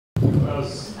That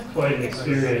was quite an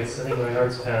experience. I think my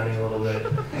heart's pounding a little bit.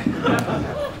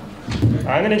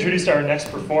 I'm going to introduce our next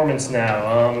performance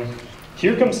now.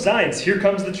 Here comes science, here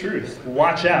comes the truth.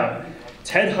 Watch out.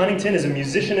 Ted Huntington is a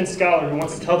musician and scholar who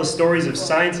wants to tell the stories of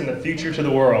science and the future to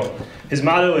the world. His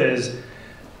motto is,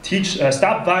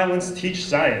 stop violence, teach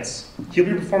science. He'll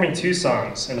be performing 2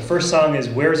 songs, and the first song is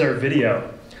Where's Our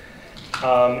Video?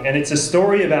 And it's a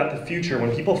story about the future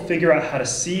when people figure out how to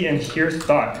see and hear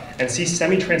thought and see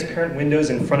semi-transparent windows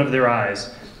in front of their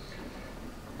eyes,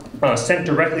 sent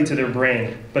directly to their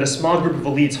brain, but a small group of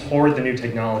elites hoard the new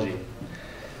technology.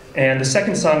 And the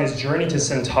second song is Journey to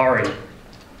Centauri,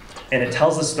 and it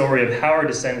tells the story of how our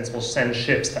descendants will send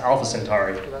ships to Alpha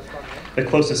Centauri, the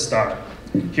closest star.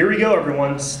 Here we go,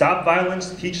 everyone. Stop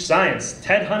violence, teach science.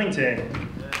 Ted Huntington.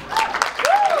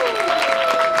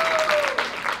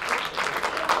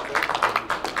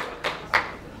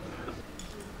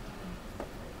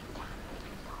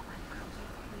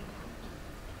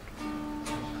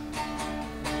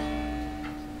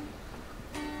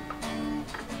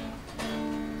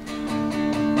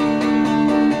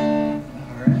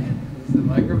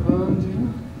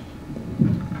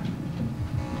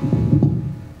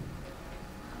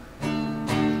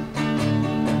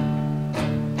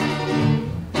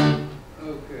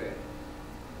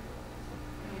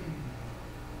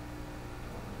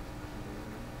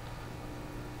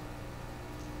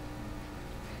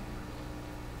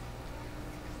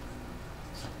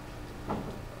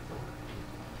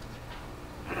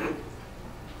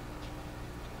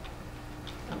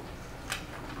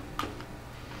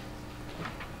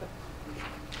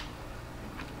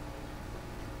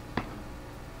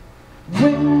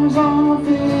 Where's our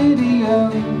video?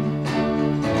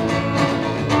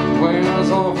 Where's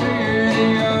our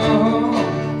video?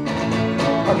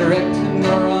 Our directing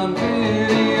or on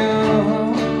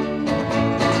video?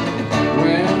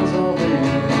 Where's our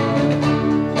video?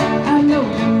 I know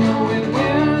you know it.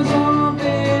 Where's our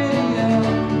video?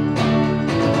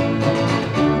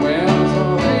 Where's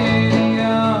our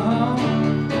video?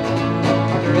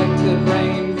 Our directed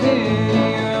brain video.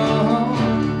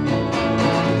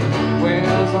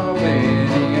 Where's our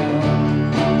video?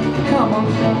 Come on,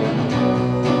 show it.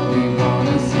 We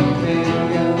wanna see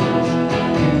videos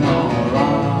in our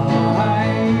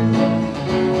eyes.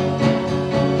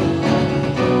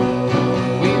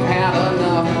 We've had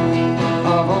enough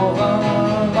of all the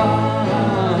lies.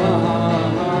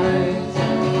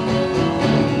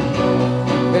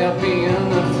 There'll be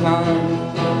enough time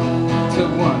to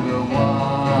wonder why.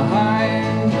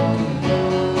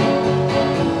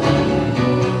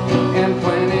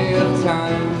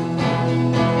 Time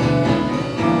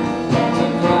to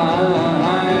cry.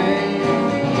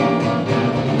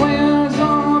 Where's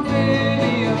our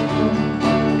video?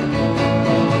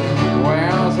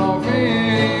 Where's our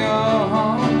video?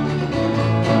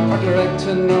 Our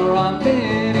direction or on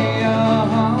video?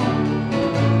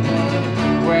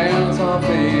 Where's our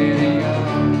video?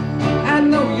 I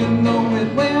know you know it.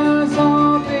 Where's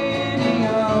our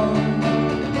video?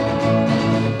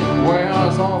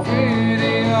 Where's our video?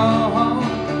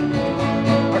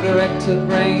 Directed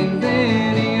brain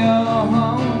video.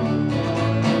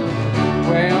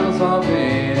 Where's our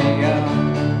video?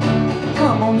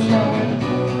 Come on, show it.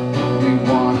 We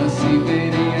wanna see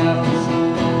videos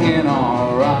in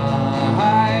our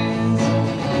eyes.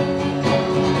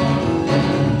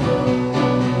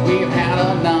 We've had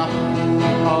enough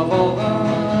of all the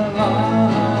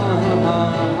lies.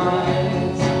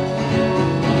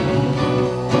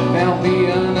 There'll be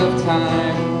enough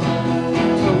time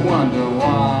to wonder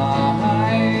why.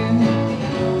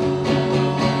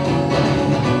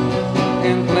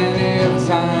 And plenty of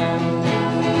time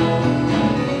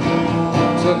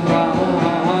to cry.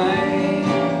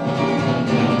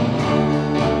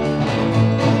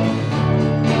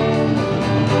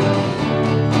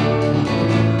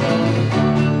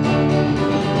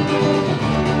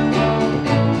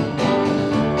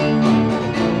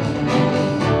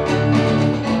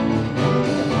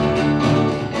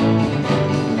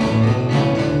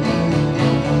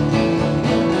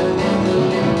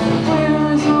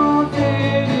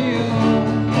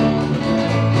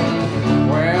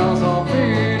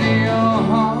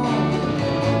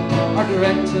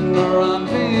 Directing or on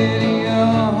video.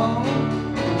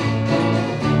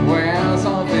 Where's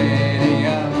our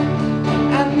video?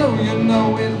 I know you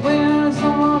know it. Where's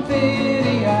our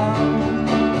video?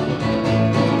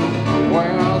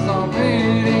 Where's our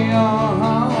video?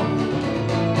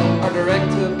 Our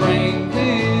directed brain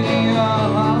video.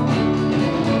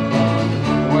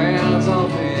 Where's our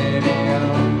video?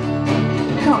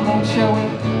 Come on, show it.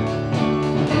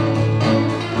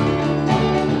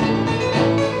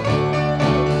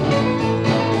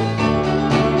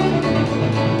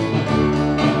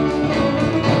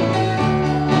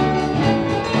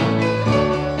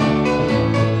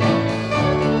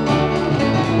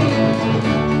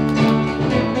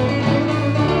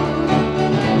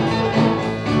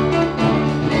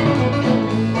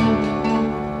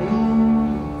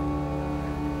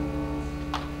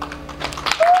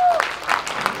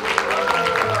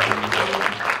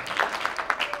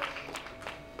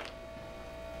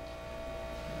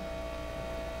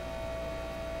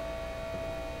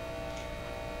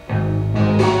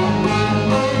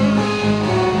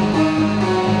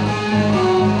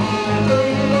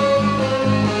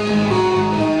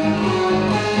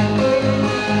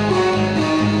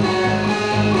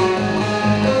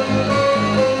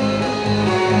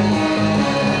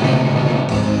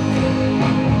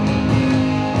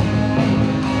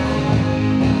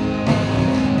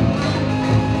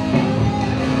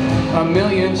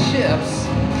 ships,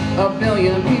 1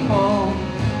 billion people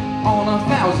on a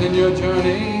 1,000-year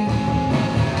journey.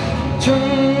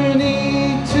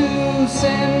 Journey to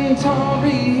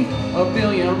Centauri, 1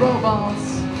 billion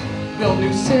robots build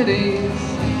new cities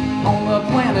on the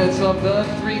planets of the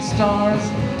 3 stars,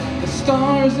 the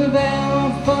stars of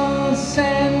Alpha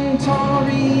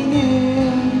Centauri.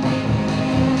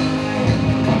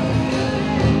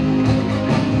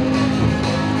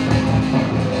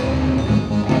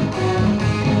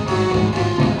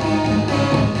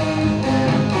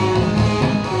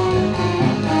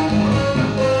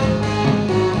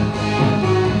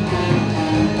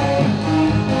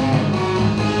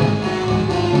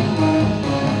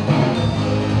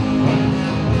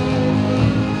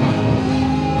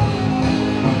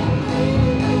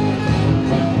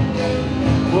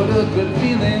 A good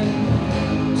feeling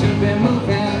to be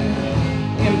moving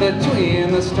in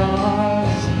between the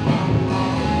stars.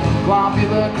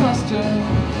 Globular cluster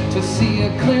to see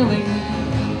it clearly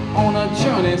on a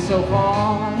journey so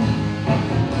far.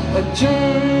 A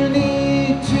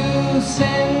journey to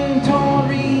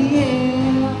Centauri,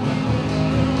 yeah.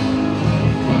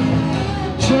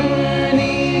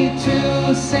 Journey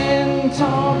to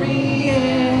Centauri,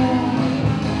 yeah.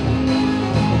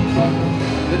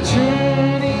 The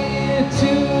journey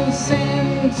to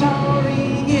Centauri,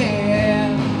 yeah.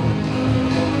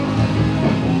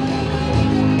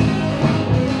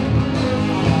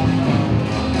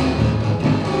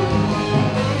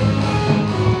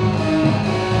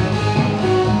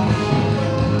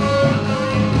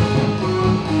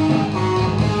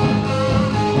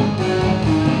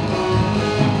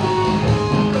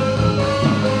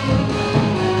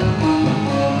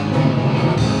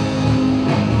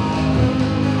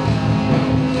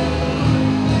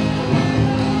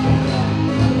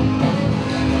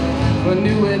 A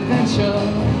new adventure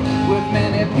with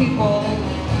many people,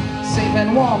 safe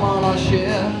and warm on our ship.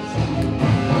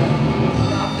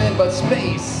 Nothing but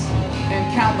space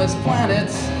and countless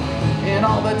planets, and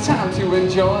all the time to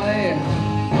enjoy.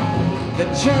 The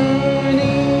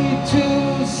journey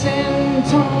to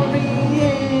Centauri,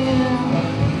 yeah.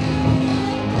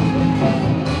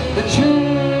 The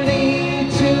journey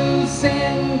to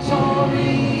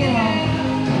Centauri, yeah.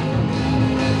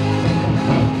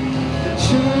 The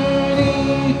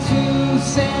journey to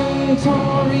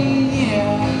Centauri,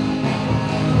 yeah.